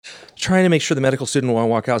trying to make sure the medical student will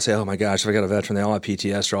walk out and say, oh my gosh, if I got a veteran, they all have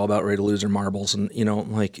PTS, they're all about ready to lose their marbles. And,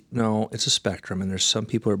 like, no, it's a spectrum. And there's some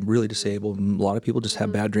people who are really disabled. And a lot of people just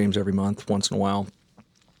have bad dreams every month, once in a while.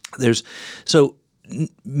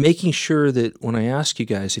 Making sure that when I ask you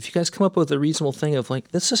guys, if you guys come up with a reasonable thing of like,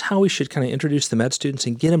 this is how we should kind of introduce the med students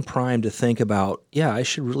and get them primed to think about, yeah, I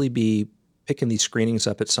should really be picking these screenings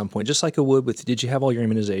up at some point, just like I would with, did you have all your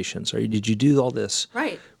immunizations or did you do all this?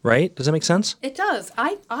 Right. Right? Does that make sense? It does.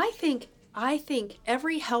 I think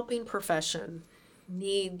every helping profession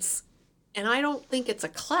needs, and I don't think it's a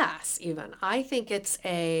class even. I think it's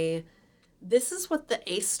this is what the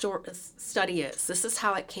ACE study is. This is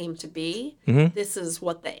how it came to be. Mm-hmm. This is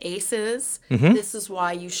what the ACE is. Mm-hmm. This is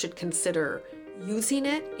why you should consider using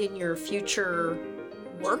it in your future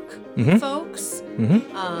work, folks.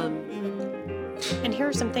 Mm-hmm. And here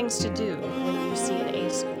are some things to do when you see an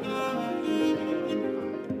ACE.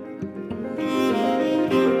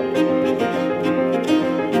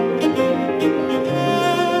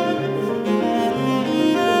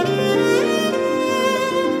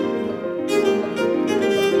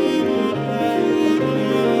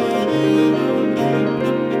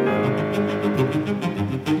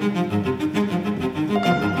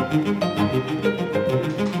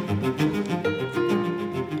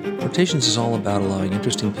 Rotations is all about allowing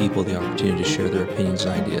interesting people the opportunity to share their opinions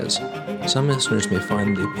and ideas. Some listeners may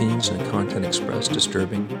find the opinions and content expressed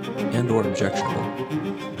disturbing and or objectionable.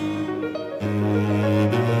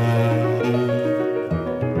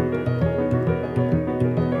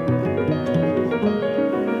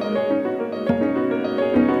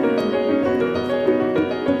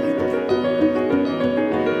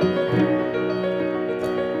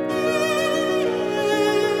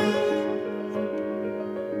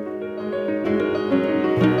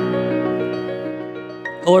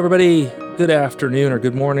 Hello, everybody. Good afternoon or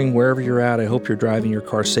good morning, wherever you're at. I hope you're driving your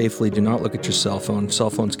car safely. Do not look at your cell phone. Cell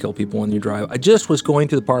phones kill people when you drive. I just was going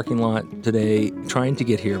through the parking lot today trying to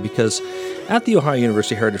get here because at the Ohio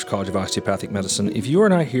University Heritage College of Osteopathic Medicine, if you are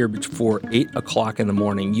not here before 8 o'clock in the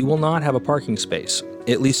morning, you will not have a parking space,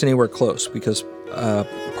 at least anywhere close, because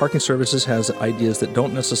parking services has ideas that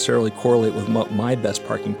don't necessarily correlate with what my best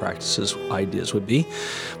parking practices ideas would be.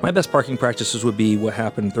 My best parking practices would be what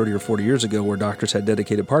happened 30 or 40 years ago where doctors had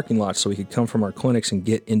dedicated parking lots so we could come from our clinics and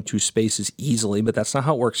get into spaces easily, but that's not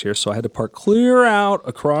how it works here. So I had to park clear out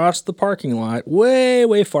across the parking lot, way,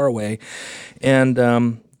 way far away. And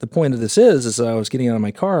the point of this is I was getting out of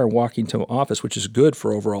my car and walking to office, which is good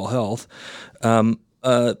for overall health.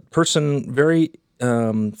 A person very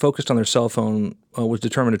focused on their cell phone was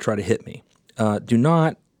determined to try to hit me. Do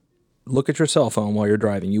not look at your cell phone while you're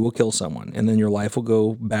driving. You will kill someone, and then your life will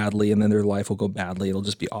go badly, and then their life will go badly. It'll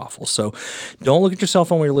just be awful. So don't look at your cell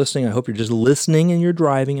phone while you're listening. I hope you're just listening and you're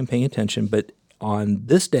driving and paying attention. But on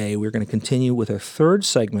this day, we're going to continue with our third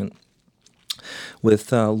segment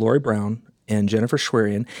with Lori Brown and Jennifer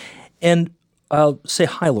Schwerian. And I'll say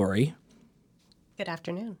hi, Lori. Good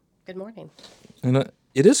afternoon. Good morning. And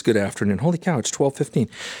it is good afternoon. Holy cow, it's 12:15.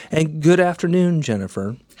 And good afternoon,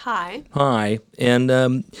 Jennifer. Hi. Hi. And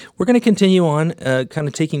we're going to continue on kind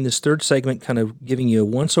of taking this third segment, kind of giving you a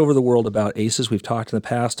once over the world about ACEs. We've talked in the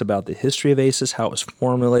past about the history of ACEs, how it was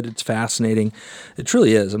formulated. It's fascinating. It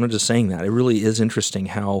truly is. I'm not just saying that. It really is interesting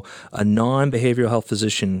how a non-behavioral health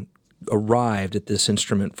physician arrived at this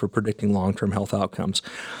instrument for predicting long-term health outcomes.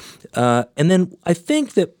 And then I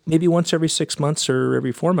think that maybe once every 6 months or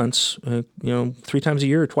every 4 months, 3 times a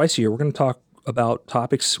year or twice a year, we're going to talk about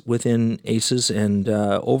topics within ACEs and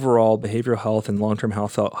overall behavioral health and long-term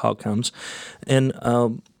health outcomes. And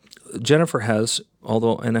Jennifer has,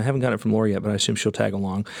 and I haven't gotten it from Lori yet, but I assume she'll tag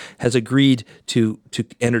along, has agreed to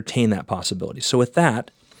entertain that possibility. So with that,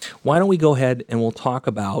 why don't we go ahead and we'll talk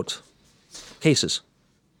about cases.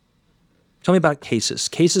 Tell me about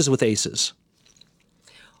cases with ACEs.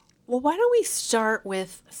 Well, why don't we start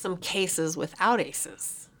with some cases without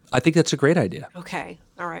ACEs? I think that's a great idea. Okay.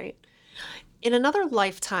 All right. In another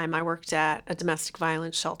lifetime, I worked at a domestic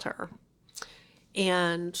violence shelter.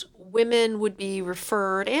 And women would be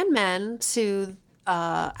referred, and men, to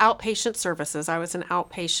outpatient services. I was an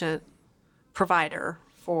outpatient provider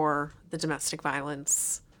for the domestic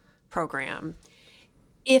violence program.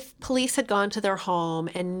 If police had gone to their home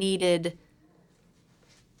and needed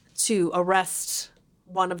to arrest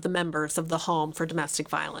one of the members of the home for domestic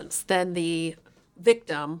violence, then the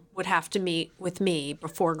victim would have to meet with me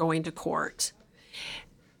before going to court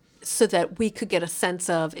so that we could get a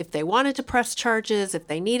sense of if they wanted to press charges, if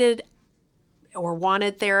they needed or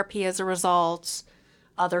wanted therapy as a result,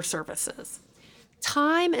 other services.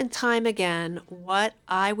 Time and time again, what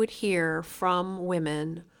I would hear from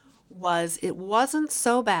women was it wasn't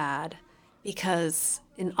so bad because,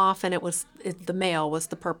 and often the male was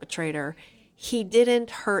the perpetrator. He didn't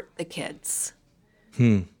hurt the kids.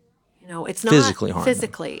 You know, it's not Physically harm them.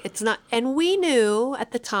 physically. It's not, and we knew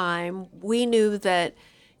at the time. We knew that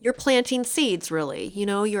you're planting seeds. Really, you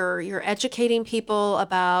know, you're educating people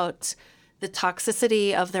about the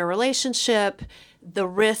toxicity of their relationship, the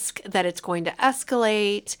risk that it's going to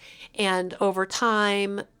escalate, and over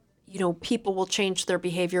time, you know, people will change their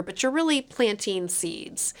behavior. But you're really planting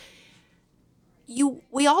seeds.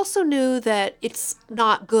 We also knew that it's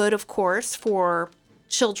not good, of course, for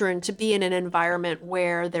children to be in an environment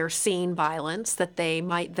where they're seeing violence, that they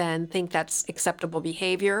might then think that's acceptable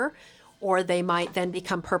behavior, or they might then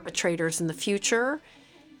become perpetrators in the future.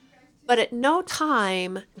 But at no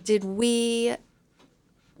time did we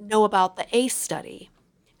know about the ACE study.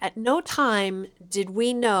 At no time did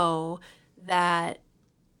we know that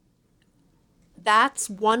that's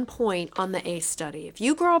one point on the ACE study. If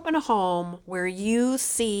you grow up in a home where you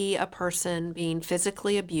see a person being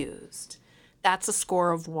physically abused, that's a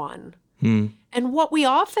score of 1. And what we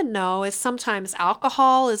often know is sometimes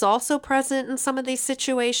alcohol is also present in some of these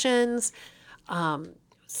situations.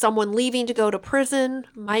 Someone leaving to go to prison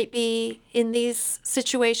might be in these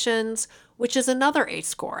situations, which is another ACE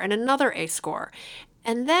score and another ACE score.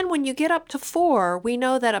 And then when you get up to 4, we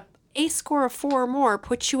know that a ACE score of 4 or more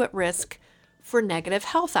puts you at risk for negative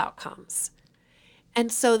health outcomes.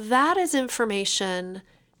 And so that is information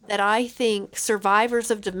that I think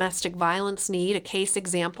survivors of domestic violence need, a case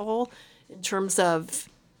example in terms of,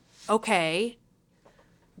 okay,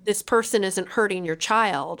 this person isn't hurting your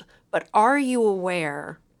child, but are you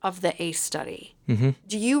aware of the ACE study?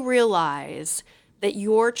 Do you realize that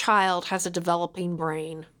your child has a developing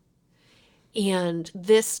brain? And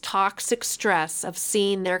this toxic stress of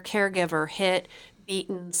seeing their caregiver hit,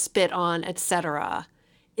 beaten, spit on, etc.,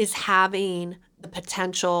 is having the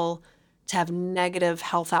potential to have negative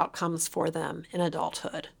health outcomes for them in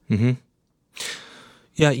adulthood.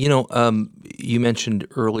 Yeah, you know, you mentioned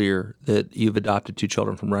earlier that you've adopted 2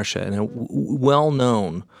 children from Russia, and well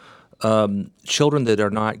known children that are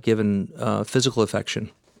not given physical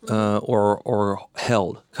affection or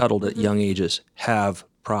cuddled at young ages have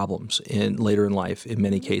problems later in life in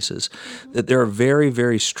many cases. That there are very,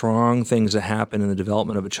 very strong things that happen in the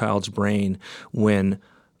development of a child's brain when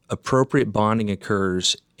appropriate bonding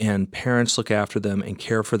occurs and parents look after them and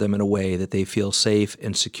care for them in a way that they feel safe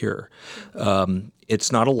and secure.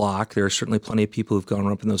 It's not a lock. There are certainly plenty of people who've grown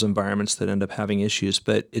up in those environments that end up having issues,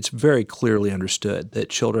 but it's very clearly understood that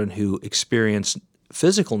children who experience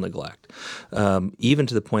physical neglect, even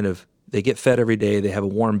to the point of they get fed every day, they have a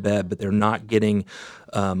warm bed, but they're not getting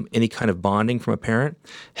any kind of bonding from a parent,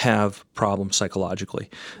 have problems psychologically.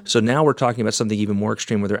 So now we're talking about something even more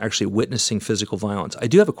extreme where they're actually witnessing physical violence. I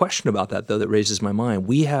do have a question about that, though, that raises my mind.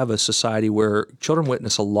 We have a society where children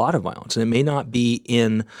witness a lot of violence, and it may not be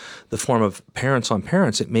in the form of parents on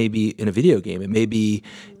parents. It may be in a video game. It may be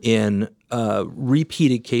in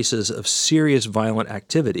repeated cases of serious violent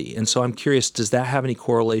activity. And so I'm curious, does that have any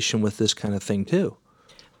correlation with this kind of thing, too?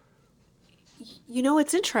 You know,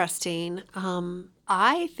 it's interesting.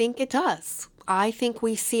 I think it does. I think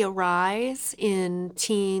we see a rise in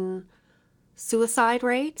teen suicide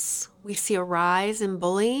rates. We see a rise in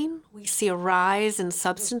bullying. We see a rise in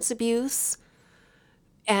substance abuse.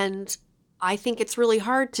 And I think it's really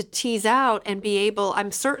hard to tease out and be able,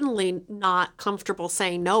 I'm certainly not comfortable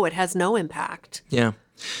saying, no, it has no impact. Yeah.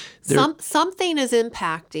 Something is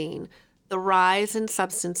impacting the rise in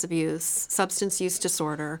substance abuse, substance use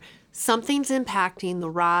disorder. Something's impacting the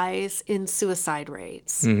rise in suicide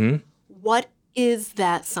rates. What is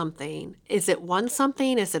that something? Is it one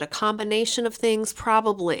something? Is it a combination of things?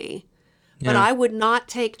 Probably. But I would not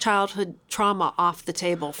take childhood trauma off the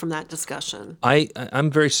table from that discussion. I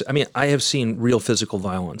have seen real physical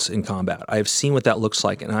violence in combat. I have seen what that looks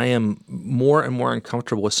like, and I am more and more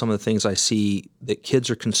uncomfortable with some of the things I see that kids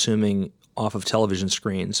are consuming off of television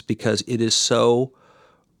screens because it is so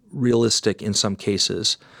realistic in some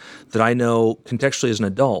cases that I know contextually as an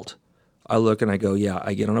adult, I look and I go, yeah,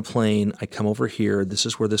 I get on a plane, I come over here, this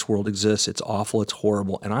is where this world exists, it's awful, it's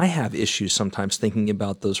horrible, and I have issues sometimes thinking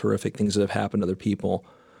about those horrific things that have happened to other people.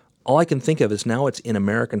 All I can think of is now it's in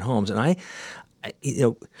American homes, and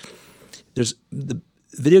there's the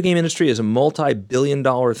video game industry is a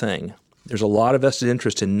multi-billion-dollar thing. There's a lot of vested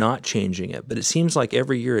interest in not changing it, but it seems like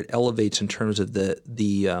every year it elevates in terms of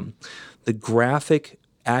the graphic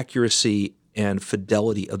accuracy and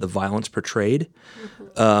fidelity of the violence portrayed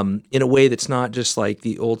in a way that's not just like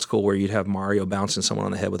the old school where you'd have Mario bouncing someone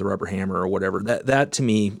on the head with a rubber hammer or whatever. That to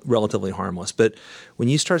me, relatively harmless. But when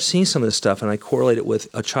you start seeing some of this stuff, and I correlate it with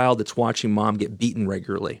a child that's watching mom get beaten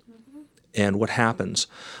regularly and what happens,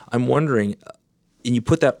 I'm wondering, and you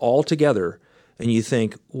put that all together, and you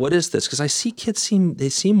think, what is this? Because I see kids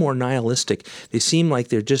seem more nihilistic. They seem like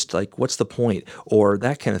they're just like, what's the point? Or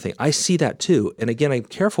that kind of thing. I see that too. And again, I'm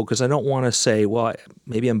careful because I don't want to say, well,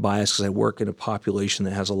 maybe I'm biased because I work in a population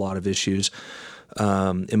that has a lot of issues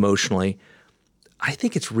emotionally. I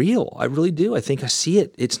think it's real. I really do. I think I see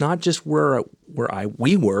it. It's not just where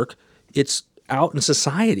we work. It's out in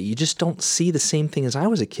society. You just don't see the same thing as I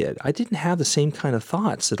was a kid. I didn't have the same kind of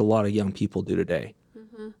thoughts that a lot of young people do today.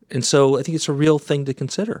 And so I think it's a real thing to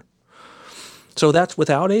consider. So that's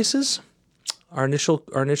without ACEs, our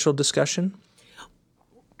initial discussion.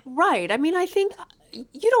 Right. I mean, I think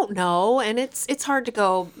you don't know, and it's hard to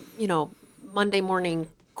go, Monday morning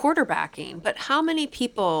quarterbacking, but how many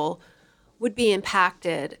people would be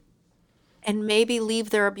impacted and maybe leave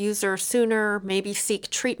their abuser sooner, maybe seek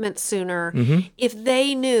treatment sooner if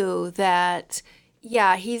they knew that,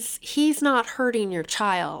 yeah, he's not hurting your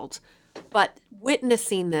child, but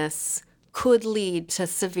witnessing this could lead to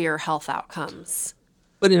severe health outcomes.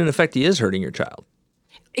 But in effect, he is hurting your child.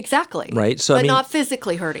 Exactly. Right. So but not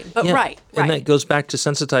physically hurting. But yeah. right. And that goes back to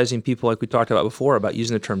sensitizing people, like we talked about before, about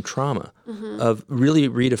using the term trauma, of really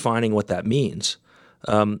redefining what that means.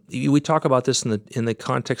 We talk about this in the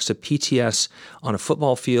context of PTS on a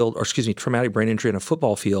football field, or excuse me, traumatic brain injury on a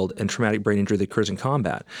football field, and traumatic brain injury that occurs in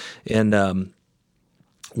combat. And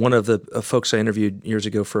one of the folks I interviewed years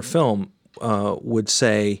ago for a film would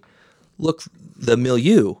say, look, the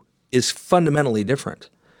milieu is fundamentally different.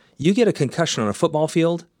 You get a concussion on a football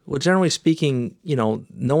field, well, generally speaking,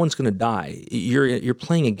 no one's going to die. You're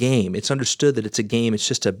playing a game. It's understood that it's a game. It's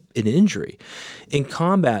just an injury. In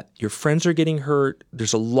combat, your friends are getting hurt.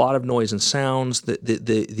 There's a lot of noise and sounds.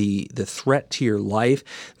 The threat to your life.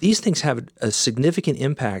 These things have a significant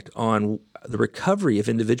impact on the recovery of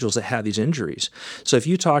individuals that have these injuries. So if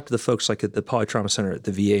you talk to the folks like at the Polytrauma Center at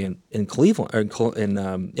the VA in Cleveland, in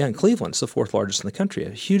Cleveland, it's the fourth largest in the country, a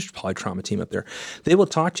huge polytrauma team up there. They will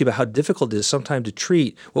talk to you about how difficult it is sometimes to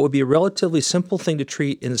treat what would be a relatively simple thing to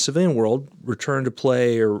treat in the civilian world, return to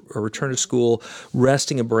play or return to school,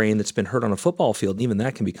 resting a brain that's been hurt on a football field. Even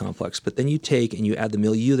that can be complex. But then you take and you add the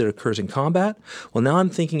milieu that occurs in combat. Well, now I'm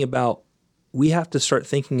thinking about, we have to start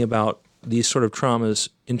thinking about these sort of traumas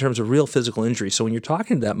in terms of real physical injury. So when you're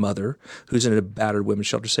talking to that mother who's in a battered women's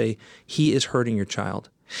shelter, say, he is hurting your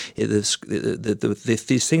child. These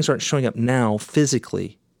things aren't showing up now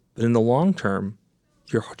physically, but in the long term,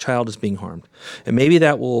 your child is being harmed. And maybe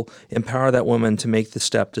that will empower that woman to make the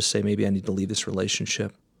step to say, maybe I need to leave this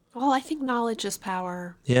relationship. Well, I think knowledge is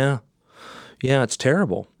power. Yeah. Yeah, it's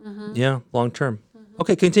terrible. Yeah, long term.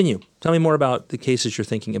 Okay, continue. Tell me more about the cases you're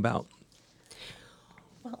thinking about.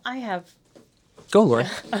 Well, I have. Go, Lori.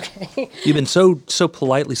 Okay. You've been so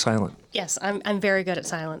politely silent. Yes, I'm very good at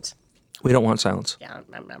silence. We don't want silence. Yeah,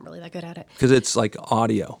 I'm not really that good at it. Because it's like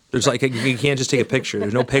audio. There's like, you can't just take a picture.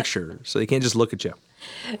 There's no picture. So they can't just look at you.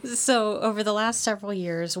 So over the last several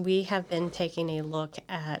years, we have been taking a look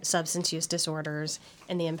at substance use disorders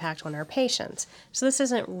and the impact on our patients. So this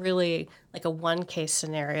isn't really like a one case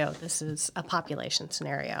scenario. This is a population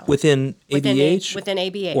scenario. Within ABH? Within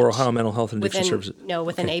ABH. Or Ohio Mental Health and Addiction Services? No,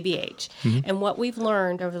 within ABH. And what we've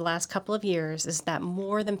learned over the last couple of years is that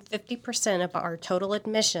more than 50% of our total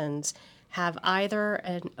admissions have either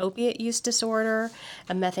an opiate use disorder,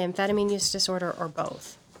 a methamphetamine use disorder, or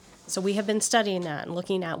both. So we have been studying that and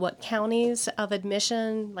looking at what counties of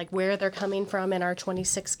admission, like where they're coming from in our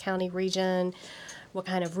 26-county region, what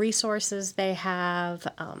kind of resources they have,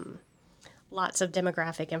 lots of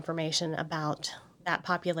demographic information about that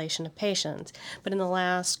population of patients. But in the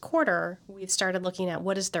last quarter, we've started looking at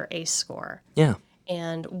what is their ACE score. Yeah.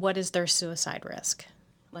 And what is their suicide risk?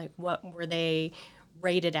 Like what were they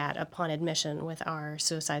rated at upon admission with our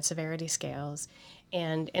suicide severity scales?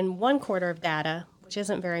 And in one quarter of data, which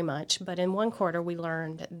isn't very much, but in one quarter we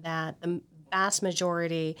learned that the vast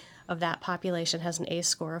majority of that population has an ACE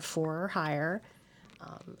score of 4 or higher.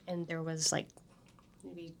 And there was like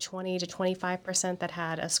maybe 20 to 25% that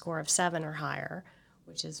had a score of 7 or higher,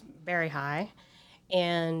 which is very high.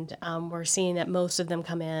 And we're seeing that most of them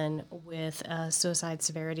come in with a suicide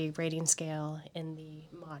severity rating scale in the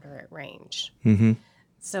moderate range. Mm-hmm.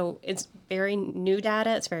 So it's very new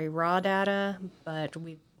data, it's very raw data, but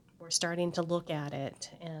we're starting to look at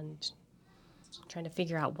it and trying to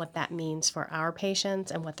figure out what that means for our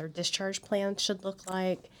patients and what their discharge plans should look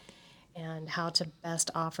like. and how to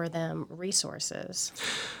best offer them resources.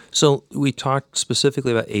 So we talked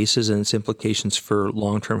specifically about ACEs and its implications for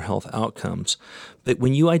long-term health outcomes. But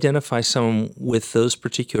when you identify someone with those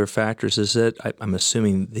particular factors, is that, I'm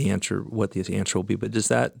assuming what the answer will be, but does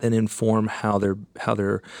that then inform how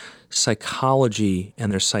their psychology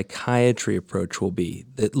and their psychiatry approach will be?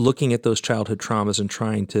 That looking at those childhood traumas and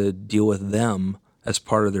trying to deal with them as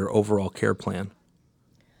part of their overall care plan?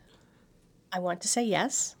 I want to say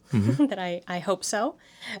yes, that I hope so,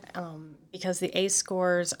 because the ACE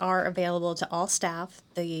scores are available to all staff.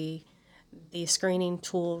 The screening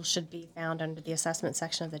tool should be found under the assessment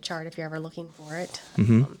section of the chart if you're ever looking for it.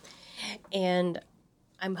 And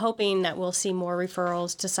I'm hoping that we'll see more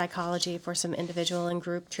referrals to psychology for some individual and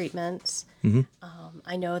group treatments.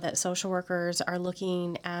 I know that social workers are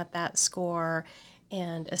looking at that score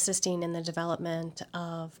and assisting in the development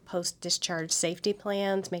of post-discharge safety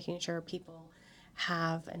plans, making sure people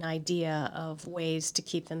have an idea of ways to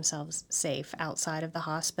keep themselves safe outside of the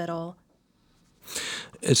hospital.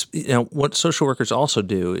 What social workers also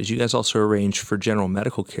do is you guys also arrange for general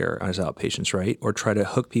medical care as outpatients, right? Or try to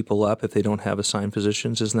hook people up if they don't have assigned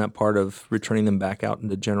physicians. Isn't that part of returning them back out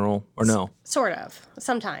into general, or no? Sort of,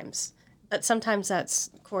 sometimes. But sometimes that's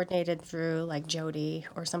coordinated through like Jody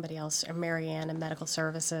or somebody else, or Marianne in medical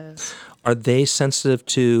services. Are they sensitive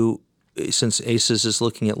to, since ACEs is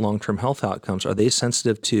looking at long-term health outcomes, are they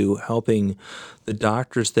sensitive to helping the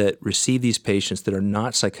doctors that receive these patients that are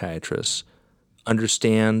not psychiatrists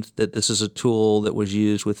understand that this is a tool that was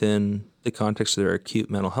used within the context of their acute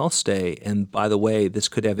mental health stay? And by the way, this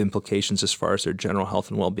could have implications as far as their general health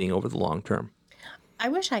and well-being over the long term. I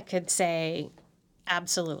wish I could say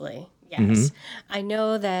absolutely. Yes. I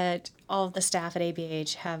know that all of the staff at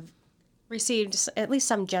ABH have received at least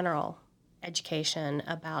some general education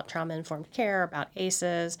about trauma-informed care, about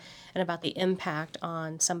ACEs, and about the impact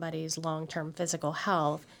on somebody's long-term physical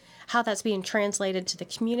health. How that's being translated to the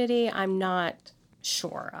community, I'm not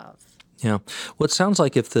sure of. Yeah. Well, it sounds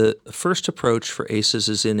like if the first approach for ACEs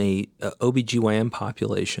is in a OBGYN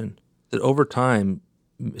population, that over time,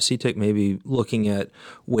 CTIC may be looking at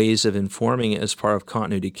ways of informing it as part of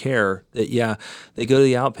continuity care, that, they go to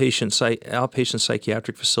the outpatient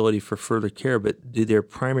psychiatric facility for further care, but do their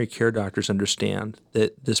primary care doctors understand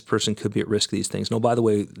that this person could be at risk of these things? No, by the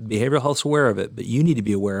way, behavioral health's aware of it, but you need to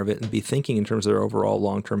be aware of it and be thinking in terms of their overall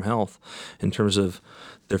long-term health, in terms of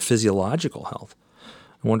their physiological health.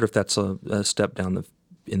 I wonder if that's a step down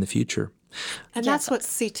in the future. And that's what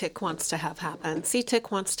CTIC wants to have happen.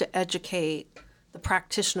 CTIC wants to educate the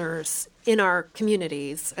practitioners in our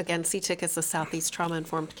communities. Again, CTIC is the Southeast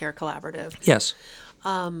Trauma-Informed Care Collaborative. Yes.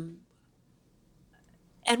 And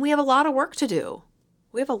we have a lot of work to do.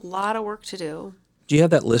 Do you have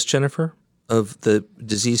that list, Jennifer, of the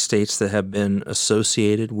disease states that have been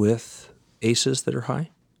associated with ACEs that are high?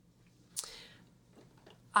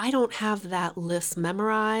 I don't have that list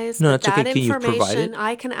memorized. No, that's okay. That Can you provide information, it?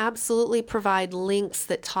 I can absolutely provide links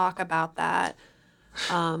that talk about that.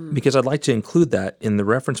 Because I'd like to include that in the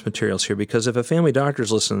reference materials here, because if a family doctor is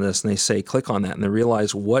listening to this and they say, click on that, and they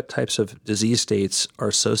realize what types of disease states are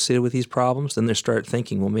associated with these problems, then they start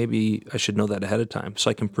thinking, well, maybe I should know that ahead of time so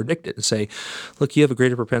I can predict it and say, look, you have a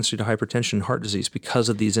greater propensity to hypertension and heart disease because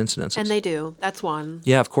of these incidences. And they do. That's one.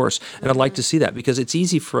 Yeah, of course. And I'd like to see that, because it's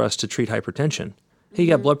easy for us to treat hypertension. Hey, you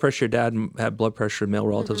got blood pressure, your dad had blood pressure, male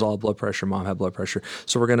relatives all had blood pressure, mom had blood pressure.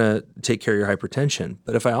 So we're going to take care of your hypertension.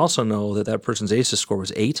 But if I also know that that person's ACEs score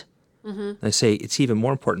was 8, I say it's even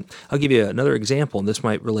more important. I'll give you another example, and this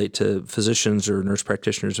might relate to physicians or nurse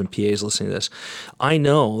practitioners and PAs listening to this. I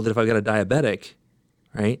know that if I've got a diabetic,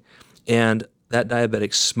 right, and that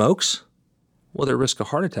diabetic smokes, well, their risk of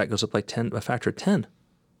heart attack goes up like a factor of 10.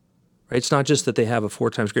 Right? It's not just that they have a 4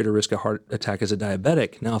 times greater risk of heart attack as a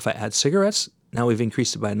diabetic. Now, if I add cigarettes, now we've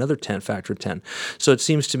increased it by another factor of 10. So it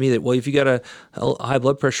seems to me that, well, if you got a high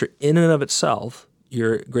blood pressure in and of itself,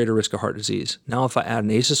 you're at greater risk of heart disease. Now, if I add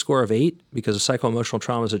an ACEs score of 8 because of psycho-emotional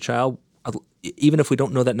trauma as a child, even if we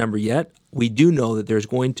don't know that number yet, we do know that there's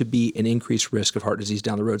going to be an increased risk of heart disease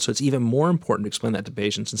down the road. So it's even more important to explain that to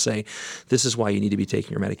patients and say, this is why you need to be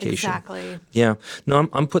taking your medication. Exactly. Yeah. No,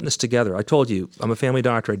 I'm putting this together. I told you, I'm a family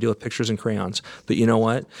doctor. I deal with pictures and crayons. But you know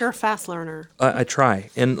what? You're a fast learner. I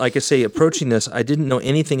try. And like I say, approaching this, I didn't know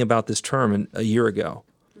anything about this term a year ago.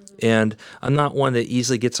 And I'm not one that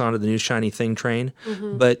easily gets onto the new shiny thing train.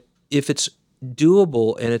 But if it's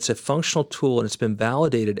doable and it's a functional tool and it's been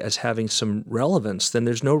validated as having some relevance, then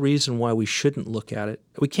there's no reason why we shouldn't look at it.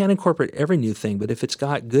 We can't incorporate every new thing, but if it's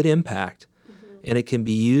got good impact and it can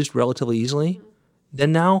be used relatively easily,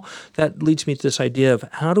 Then now that leads me to this idea of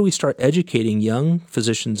how do we start educating young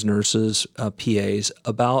physicians, nurses, PAs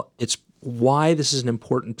about why this is an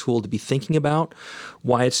important tool to be thinking about,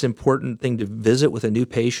 why it's an important thing to visit with a new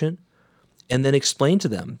patient, and then explain to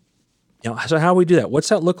them. So how do we do that? What's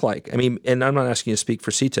that look like? I mean, and I'm not asking you to speak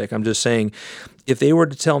for CTEC. I'm just saying, if they were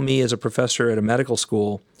to tell me as a professor at a medical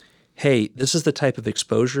school, hey, this is the type of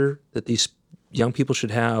exposure that these young people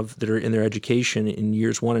should have that are in their education in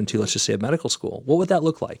years 1 and 2, let's just say at medical school, what would that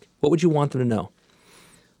look like? What would you want them to know?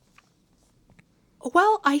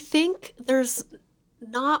 Well, I think there's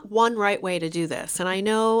not one right way to do this. And I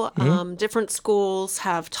know different schools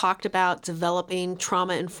have talked about developing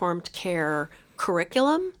trauma-informed care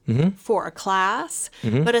curriculum for a class.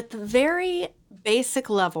 But at the very basic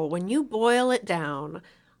level, when you boil it down,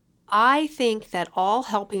 I think that all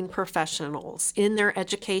helping professionals in their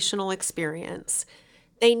educational experience,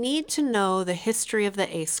 they need to know the history of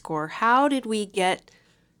the ACE score. How did we get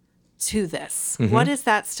to this? What is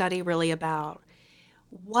that study really about?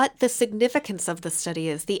 What the significance of the study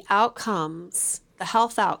is, the outcomes, the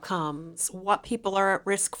health outcomes, what people are at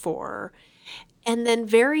risk for, and then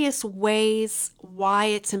various ways why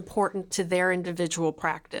it's important to their individual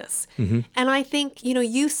practice. And I think,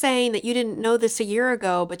 you saying that you didn't know this a year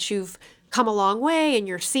ago, but you've come a long way and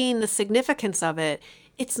you're seeing the significance of it,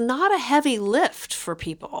 it's not a heavy lift for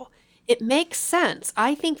people. It makes sense.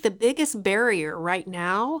 I think the biggest barrier right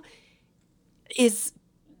now is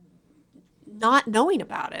not knowing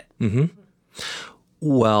about it.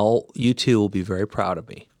 Well, you two will be very proud of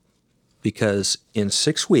me, because in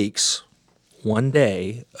 6 weeks, one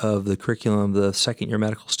day of the curriculum, the second-year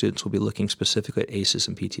medical students will be looking specifically at ACEs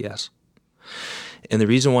and PTS. And the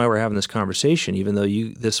reason why we're having this conversation, even though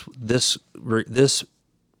this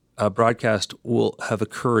broadcast will have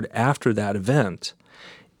occurred after that event,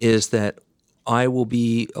 is that I will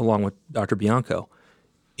be, along with Dr. Bianco,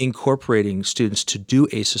 incorporating students to do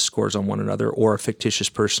ACEs scores on one another, or a fictitious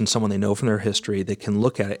person, someone they know from their history, that can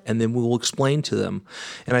look at it, and then we will explain to them.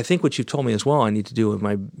 And I think what you've told me as well, I need to do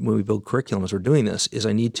when we build curriculum as we're doing this, is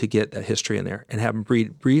I need to get that history in there and have them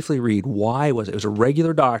briefly read why it was a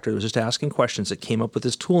regular doctor that was just asking questions that came up with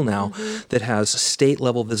this tool now that has state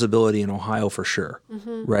level visibility in Ohio for sure,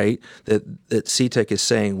 right? That CTEC is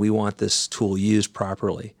saying we want this tool used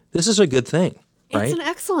properly. This is a good thing. Right? It's an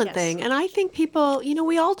excellent thing. And I think people,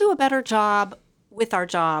 we all do a better job with our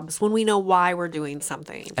jobs when we know why we're doing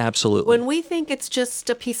something. Absolutely. When we think it's just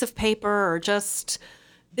a piece of paper or just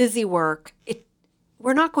busy work,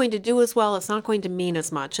 we're not going to do as well. It's not going to mean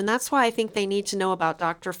as much. And that's why I think they need to know about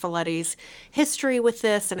Dr. Folletti's history with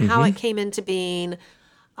this and how it came into being.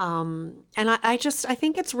 And I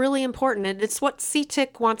think it's really important. And it's what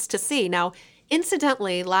CTIC wants to see. Now,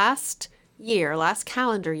 incidentally, last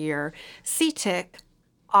calendar year, CTIC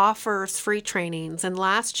offers free trainings. And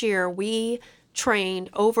last year, we trained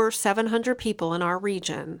over 700 people in our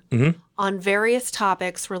region on various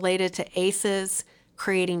topics related to ACEs,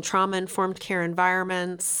 creating trauma-informed care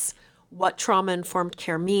environments, what trauma-informed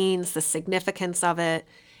care means, the significance of it.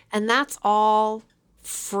 And that's all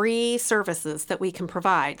free services that we can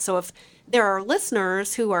provide. So if there are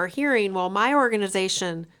listeners who are hearing, well, my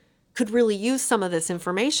organization could really use some of this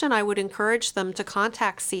information, I would encourage them to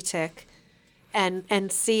contact CTIC and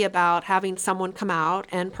see about having someone come out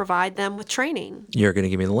and provide them with training. You're going to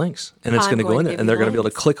give me the links, and it's going to go in there, and they're going to be able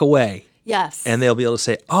to click away. Yes. And they'll be able to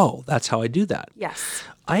say, oh, that's how I do that. Yes.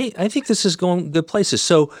 I think this is going good places.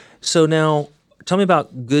 So now tell me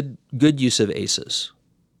about good use of ACEs.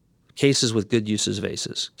 Cases with good uses of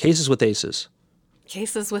ACEs. Cases with ACEs.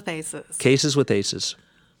 Cases with ACEs. Cases with ACEs.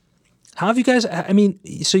 How have you guys,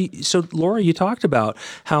 so Laura, you talked about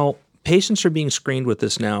how patients are being screened with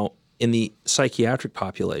this now in the psychiatric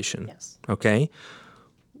population. Yes. Okay.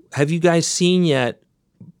 Have you guys seen yet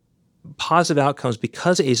positive outcomes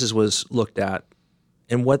because ACEs was looked at,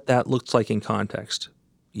 and what that looks like in context?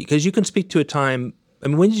 Because you can speak to a time,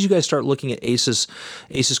 when did you guys start looking at ACEs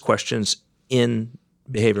questions in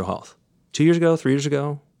behavioral health? 2 years ago, 3 years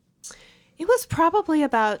ago? It was probably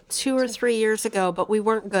about 2 or 3 years ago, but we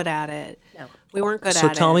weren't good at it. No. We weren't good at it. So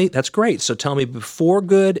tell me, that's great. So tell me before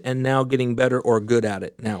good and now getting better or good at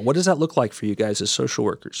it now. What does that look like for you guys as social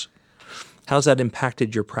workers? How's that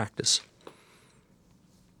impacted your practice?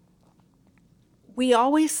 We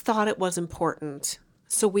always thought it was important,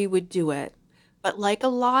 so we would do it. But like a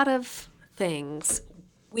lot of things,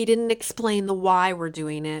 we didn't explain the why we're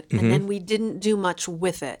doing it, and then we didn't do much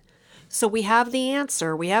with it. So we have the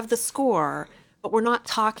answer, we have the score, but we're not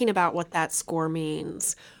talking about what that score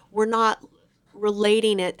means. We're not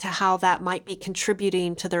relating it to how that might be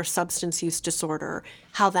contributing to their substance use disorder,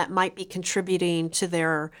 how that might be contributing to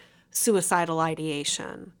their suicidal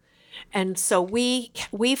ideation. And so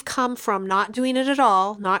we've come from not doing it at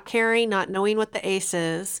all, not caring, not knowing what the ACE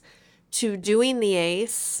is, to doing the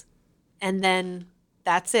ACE, and then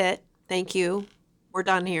that's it. Thank you. We're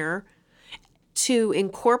done here. To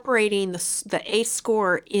incorporating the ACE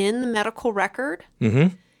score in the medical record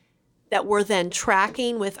that we're then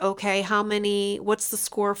tracking with, okay, what's the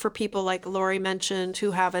score for people like Lori mentioned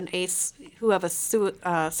who have an ACE, who have a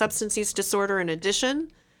substance use disorder in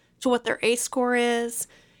addition to what their ACE score is,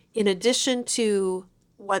 in addition to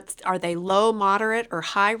are they low, moderate, or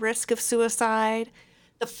high risk of suicide.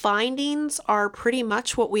 The findings are pretty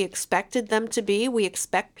much what we expected them to be. We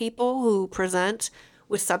expect people who present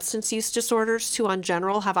with substance use disorders to, on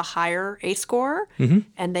general, have a higher ACE score,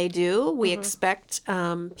 and they do. We expect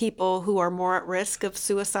people who are more at risk of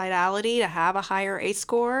suicidality to have a higher ACE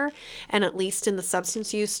score, and at least in the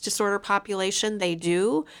substance use disorder population, they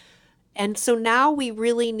do. And so now we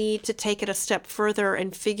really need to take it a step further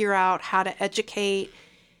and figure out how to educate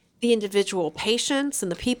the individual patients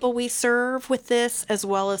and the people we serve with this, as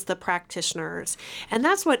well as the practitioners. And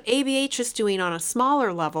that's what ABH is doing on a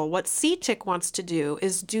smaller level. What CTIC wants to do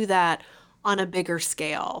is do that on a bigger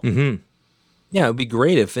scale. Yeah, it would be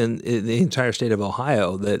great if in the entire state of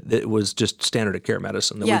Ohio that it was just standard of care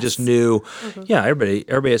medicine, that we just knew, everybody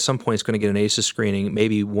at some point is going to get an ACEs screening,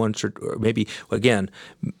 maybe once or maybe, again,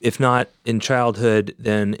 if not in childhood,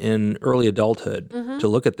 then in early adulthood to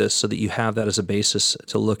look at this so that you have that as a basis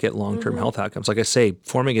to look at long-term health outcomes. Like I say,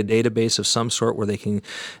 forming a database of some sort where they can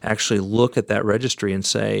actually look at that registry and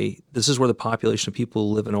say, this is where the population of people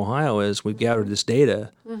who live in Ohio is. We've gathered this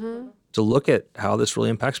data. To look at how this really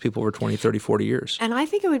impacts people over 20, 30, 40 years. And I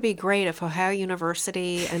think it would be great if Ohio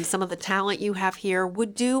University and some of the talent you have here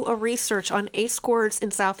would do a research on ACE scores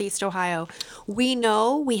in Southeast Ohio. We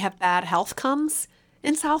know we have bad health comes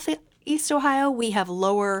in Southeast Ohio. We have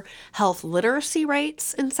lower health literacy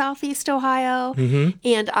rates in Southeast Ohio.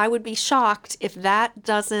 And I would be shocked if that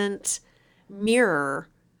doesn't mirror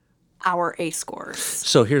our ACE scores.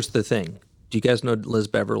 So here's the thing. Do you guys know Liz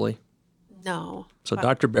Beverly? No. So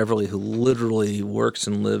Dr. Beverly, who literally works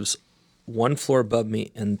and lives one floor above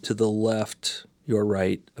me and to the left, your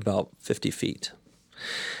right, about 50 feet.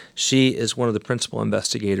 She is one of the principal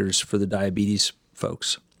investigators for the diabetes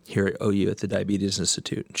folks here at OU at the Diabetes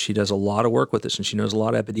Institute. She does a lot of work with this, and she knows a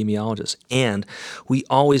lot of epidemiologists. And we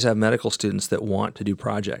always have medical students that want to do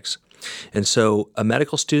projects. And so a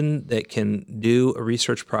medical student that can do a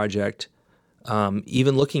research project,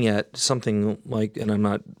 even looking at something like, and I'm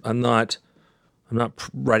not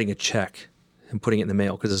writing a check and putting it in the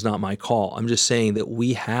mail because it's not my call. I'm just saying that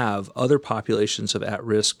we have other populations of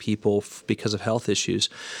at-risk people because of health issues.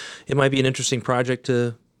 It might be an interesting project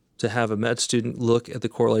to have a med student look at the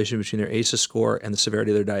correlation between their ACEs score and the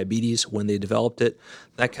severity of their diabetes when they developed it,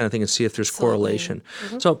 that kind of thing, and see if there's correlation.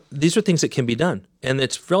 So these are things that can be done, and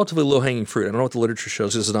it's relatively low-hanging fruit. I don't know what the literature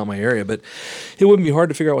shows. This is not my area, but it wouldn't be hard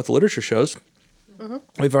to figure out what the literature shows.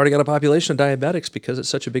 We've already got a population of diabetics because it's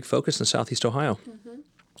such a big focus in Southeast Ohio.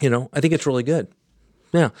 I think it's really good.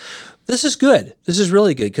 Yeah, this is good. This is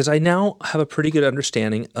really good because I now have a pretty good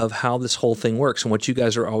understanding of how this whole thing works and what you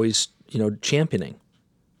guys are always, championing.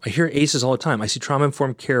 I hear ACEs all the time. I see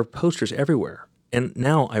trauma-informed care posters everywhere, and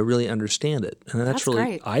now I really understand it. And that's really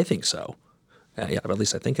great. I think so. Yeah, but at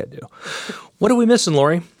least I think I do. What are we missing,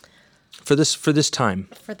 Lori, for this time?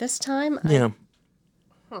 For this time,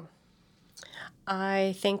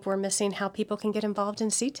 I think we're missing how people can get involved in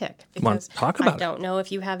CTIC. Because talk about I don't know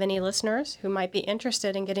if you have any listeners who might be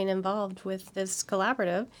interested in getting involved with this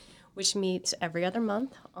collaborative, which meets every other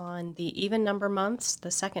month on the even number months,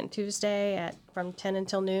 the second Tuesday from 10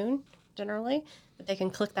 until noon, generally. But they can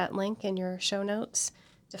click that link in your show notes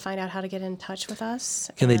to find out how to get in touch with us.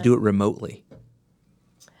 Can they do it remotely?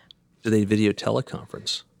 Do they video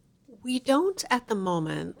teleconference? We don't at the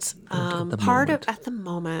moment. Part of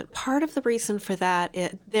the reason for that,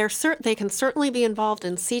 they can certainly be involved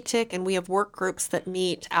in CTIC, and we have work groups that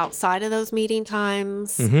meet outside of those meeting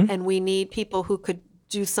times, and we need people who could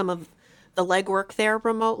do some of the legwork there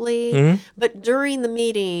remotely. But during the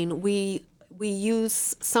meeting, we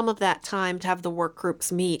use some of that time to have the work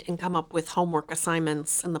groups meet and come up with homework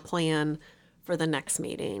assignments and the plan for the next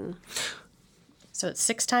meeting. So it's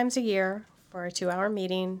 6 times a year for a 2-hour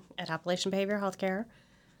meeting at Appalachian Behavioral Healthcare.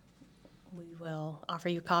 We will offer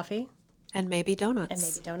you coffee. And maybe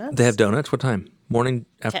donuts. They have donuts? What time? Morning,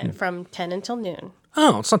 afternoon? From 10 until noon.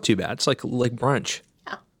 Oh, it's not too bad. It's like brunch.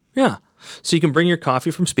 Yeah. Yeah. So you can bring your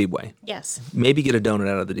coffee from Speedway. Yes. Maybe get a donut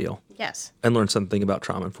out of the deal. Yes. And learn something about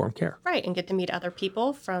trauma-informed care. Right, and get to meet other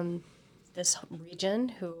people from this region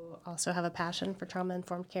who also have a passion for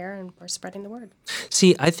trauma-informed care, and we're spreading the word.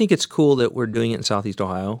 See, I think it's cool that we're doing it in Southeast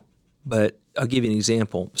Ohio, but I'll give you an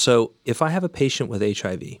example. So if I have a patient with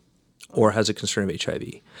HIV or has a concern of HIV,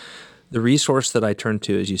 the resource that I turn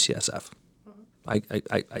to is UCSF. I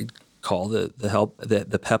call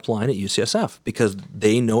the PEP line at UCSF because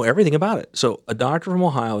they know everything about it. So a doctor from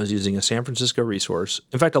Ohio is using a San Francisco resource.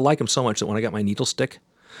 In fact, I like them so much that when I got my needle stick,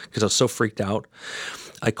 because I was so freaked out,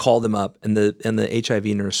 I called them up, and the HIV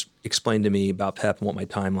nurse explained to me about PEP and what my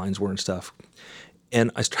timelines were and stuff. And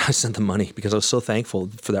I sent them money because I was so thankful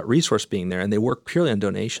for that resource being there, and they work purely on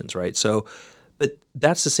donations, right? So, but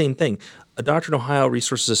that's the same thing. A doctor in Ohio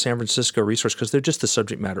resources a San Francisco resource because they're just the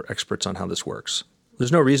subject matter experts on how this works.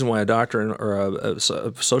 There's no reason why a doctor or a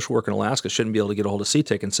social worker in Alaska shouldn't be able to get a hold of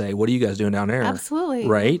CTIC and say, what are you guys doing down there? Absolutely.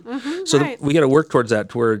 Right? So right. We got to work towards that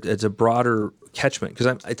to where it's a broader catchment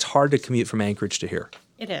because it's hard to commute from Anchorage to here.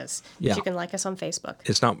 It is. Yeah. You can like us on Facebook.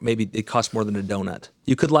 It's not, maybe it costs more than a donut.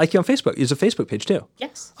 You could like you on Facebook. Use a Facebook page too.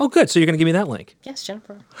 Yes. Oh, good. So you're going to give me that link. Yes,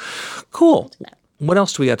 Jennifer. Cool. What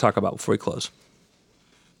else do we got to talk about before we close?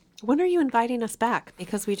 When are you inviting us back?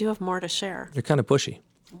 Because we do have more to share. You're kind of pushy.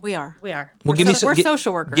 We are. We are. Well, We're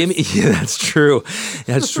social workers. Yeah, that's true.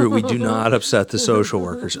 That's true. We do not upset the social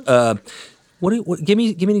workers. Give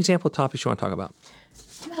me an example of topics you want to talk about.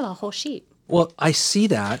 You have a whole sheet. Well, I see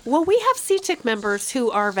that. Well, we have CTIC members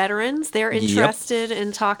who are veterans. They're interested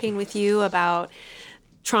in talking with you about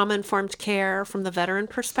trauma-informed care from the veteran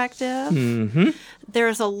perspective. Mm-hmm.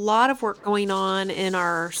 There's a lot of work going on in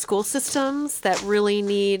our school systems that really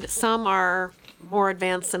need, some are more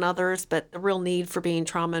advanced than others, but the real need for being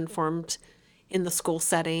trauma-informed in the school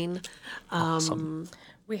setting. Awesome.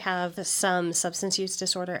 We have some substance use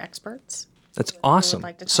disorder experts. That's awesome.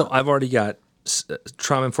 like to So talk. I've already got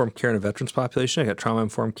trauma-informed care in a veterans population. I got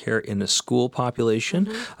trauma-informed care in a school population.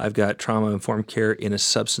 I've got trauma-informed care in a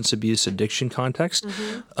substance abuse addiction context.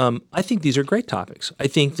 I think these are great topics. I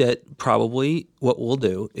think that probably what we'll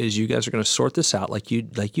do is you guys are going to sort this out like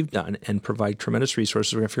you've done and provide tremendous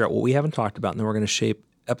resources. We're going to figure out what we haven't talked about, and then we're going to shape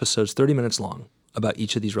episodes 30 minutes long about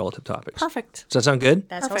each of these relative topics. Perfect. Does that sound good?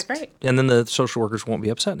 That sounds Perfect. great. And then the social workers won't be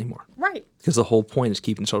upset anymore Right. because the whole point is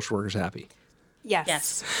keeping social workers happy. Yes.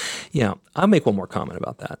 Yes. Yeah, I'll make one more comment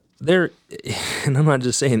about that. And I'm not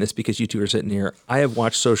just saying this because you two are sitting here. I have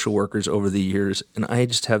watched social workers over the years, and I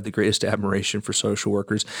just have the greatest admiration for social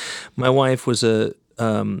workers. My wife was a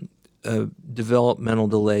developmental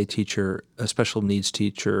delay teacher, a special needs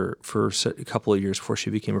teacher for a couple of years before she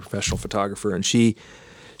became a professional photographer, and she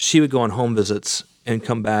would go on home visits and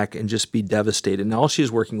come back and just be devastated. And all she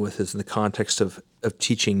was working with is in the context of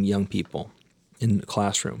teaching young people in the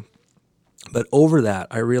classroom. But over that,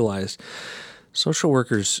 I realized social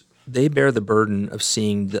workers, they bear the burden of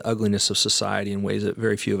seeing the ugliness of society in ways that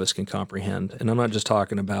very few of us can comprehend. And I'm not just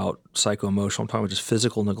talking about psycho-emotional, I'm talking about just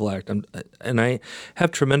physical neglect. And I have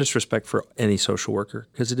tremendous respect for any social worker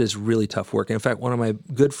because it is really tough work. And in fact, one of my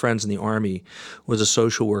good friends in the Army was a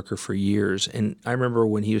social worker for years. And I remember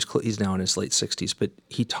when he's now in his late 60s, but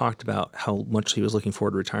he talked about how much he was looking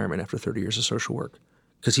forward to retirement after 30 years of social work,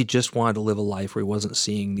 because he just wanted to live a life where he wasn't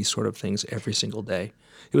seeing these sort of things every single day.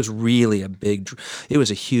 It was really it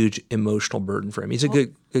was a huge emotional burden for him. He's a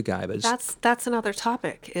good guy, but That's another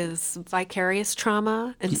topic, is vicarious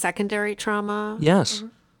trauma and secondary trauma. yes.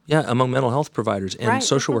 Yeah, among mental health providers and Right.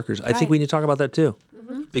 social workers. I think Right. we need to talk about that too.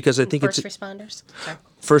 Because I think First it's responders. Sorry.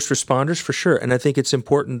 first responders for sure. And I think it's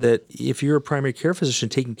important that if you're a primary care physician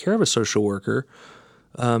taking care of a social worker,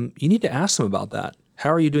 you need to ask them about that.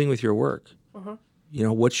 How are you doing with your work? You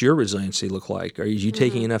know, what's your resiliency look like? Are you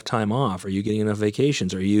taking enough time off? Are you getting enough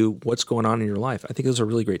vacations? What's going on in your life? I think those are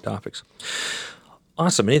really great topics.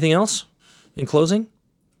 Awesome. Anything else in closing?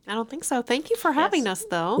 I don't think so. Thank you for having us,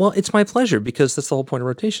 though. Well, it's my pleasure because that's the whole point of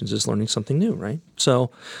rotations, is learning something new, right? So,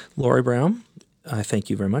 Lori Brown, I thank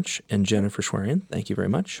you very much. And Jennifer Schwerian, thank you very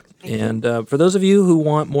much. And for those of you who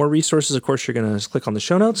want more resources, of course, you're going to click on the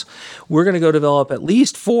show notes. We're going to go develop at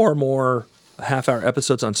least 4 more half-hour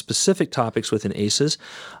episodes on specific topics within ACEs.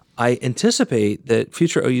 I anticipate that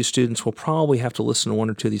future OU students will probably have to listen to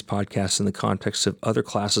 1 or 2 of these podcasts in the context of other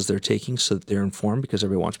classes they're taking so that they're informed, because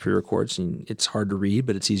everybody wants pre-records and it's hard to read,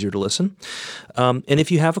 but it's easier to listen. And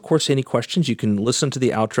if you have, of course, any questions, you can listen to the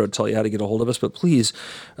outro to tell you how to get a hold of us, but please,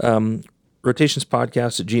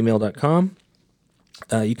 rotationspodcast@gmail.com.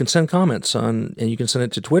 You can send comments and you can send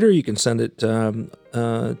it to Twitter. You can send it to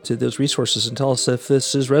those resources and tell us if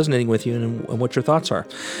this is resonating with you and what your thoughts are.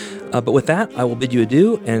 But with that, I will bid you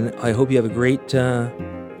adieu, and I hope you have a great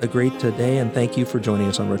day. And thank you for joining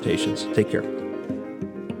us on Rotations. Take care.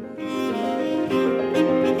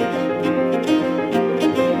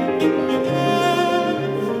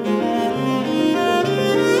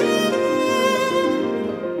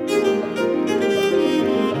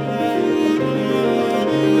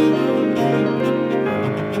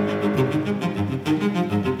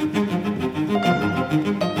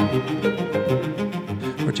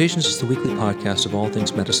 Rotations is the weekly podcast of all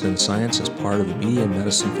things medicine and science as part of the Media and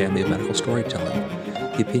Medicine family of medical storytelling.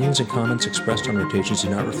 The opinions and comments expressed on Rotations do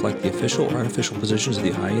not reflect the official or unofficial positions of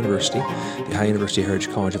the Ohio University, the Ohio University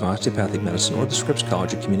Heritage College of Osteopathic Medicine, or the Scripps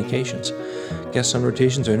College of Communications. Guests on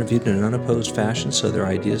Rotations are interviewed in an unopposed fashion so their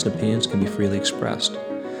ideas and opinions can be freely expressed.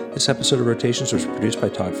 This episode of Rotations was produced by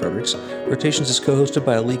Todd Fredericks. Rotations is co-hosted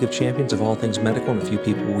by a league of champions of all things medical and a few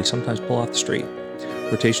people we sometimes pull off the street.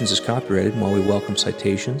 Rotations is copyrighted, and while we welcome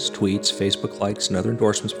citations, tweets, Facebook likes, and other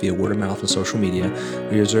endorsements via word of mouth and social media,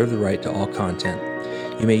 we reserve the right to all content.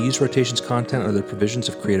 You may use Rotations content under the provisions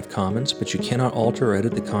of Creative Commons, but you cannot alter or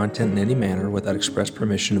edit the content in any manner without express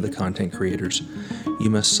permission of the content creators. You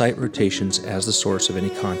must cite Rotations as the source of any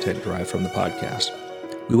content derived from the podcast.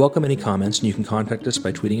 We welcome any comments, and you can contact us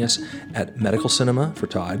by tweeting us at Medical Cinema for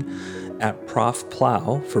Todd, at Prof.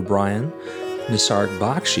 Plow for Brian, Nisarg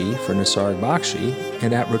Bakshi for Nisarg Bakshi,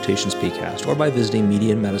 and at Rotations PCast, or by visiting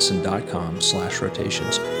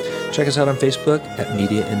mediainmedicine.com/rotations. Check us out on Facebook at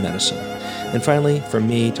Media in Medicine. And finally, from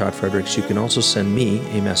me, Todd Fredericks, you can also send me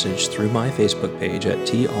a message through my Facebook page at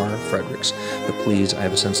TR Fredericks. But please, I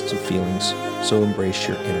have a sensitive feelings, so embrace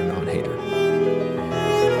your inner non-hater.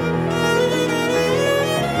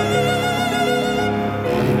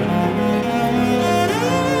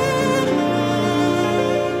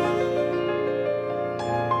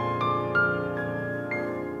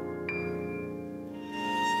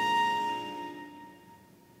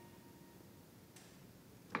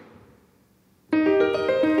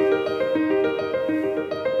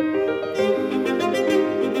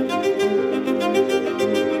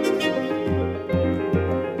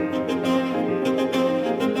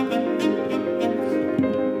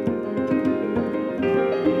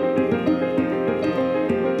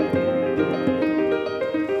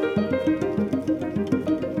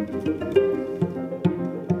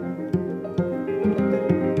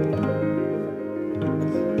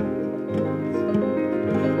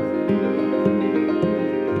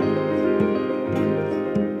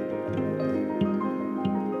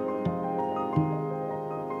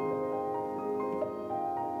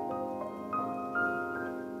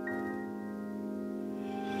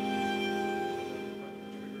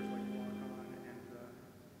 Triggers like walk-on and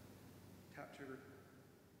tap trigger